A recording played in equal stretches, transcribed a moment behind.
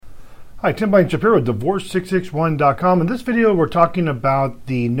Hi, Tim Blankenship here with Divorce661.com. In this video, we're talking about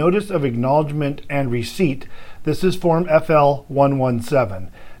the Notice of Acknowledgement and Receipt. This is Form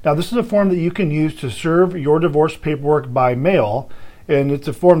FL117. Now, this is a form that you can use to serve your divorce paperwork by mail, and it's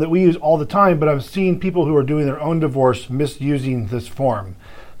a form that we use all the time, but I'm seeing people who are doing their own divorce misusing this form.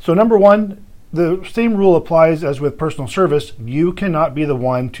 So number one, the same rule applies as with personal service. You cannot be the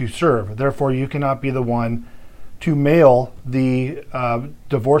one to serve. Therefore, you cannot be the one to mail the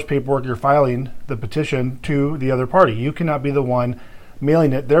divorce paperwork you're filing, the petition, to the other party. You cannot be the one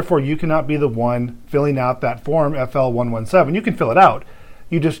mailing it. Therefore, you cannot be the one filling out that form FL117. You can fill it out.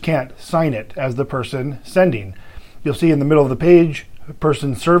 You just can't sign it as the person sending. You'll see in the middle of the page,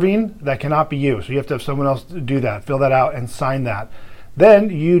 person serving, that cannot be you. So you have to have someone else do that, fill that out and sign that. Then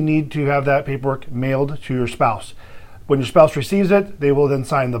you need to have that paperwork mailed to your spouse. When your spouse receives it, they will then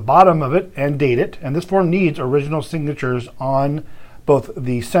sign the bottom of it and date it. And this form needs original signatures on both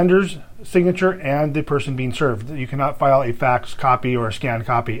the sender's signature and the person being served. You cannot file a fax copy or a scanned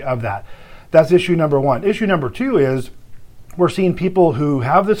copy of that. That's issue number one. Issue number two is we're seeing people who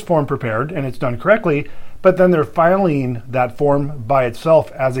have this form prepared and it's done correctly, but then they're filing that form by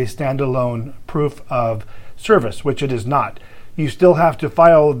itself as a standalone proof of service, which it is not. You still have to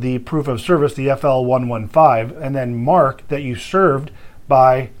file the proof of service, the FL115, and then mark that you served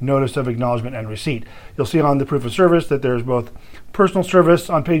by Notice of Acknowledgement and Receipt. You'll see on the proof of service that there's both personal service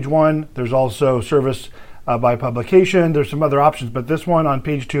on page 1, there's also service by publication, there's some other options, but this one on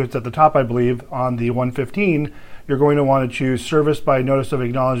page 2, it's at the top, I believe, on the 115, you're going to want to choose service by Notice of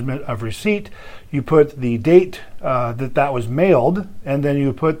Acknowledgement of Receipt. You put the date that was mailed, and then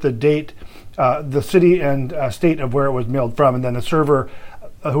you put the date, the city and state of where it was mailed from, and then the server,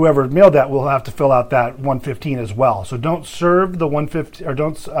 whoever mailed that, will have to fill out that 115 as well. So don't serve the 115, or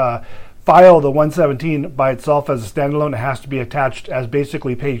don't file the 117 by itself as a standalone. It has to be attached as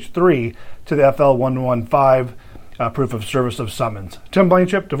basically page 3 to the FL115 proof of service of summons. Tim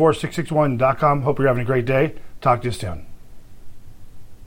Blankenship, Divorce661.com. Hope you're having a great day. Talk to you soon.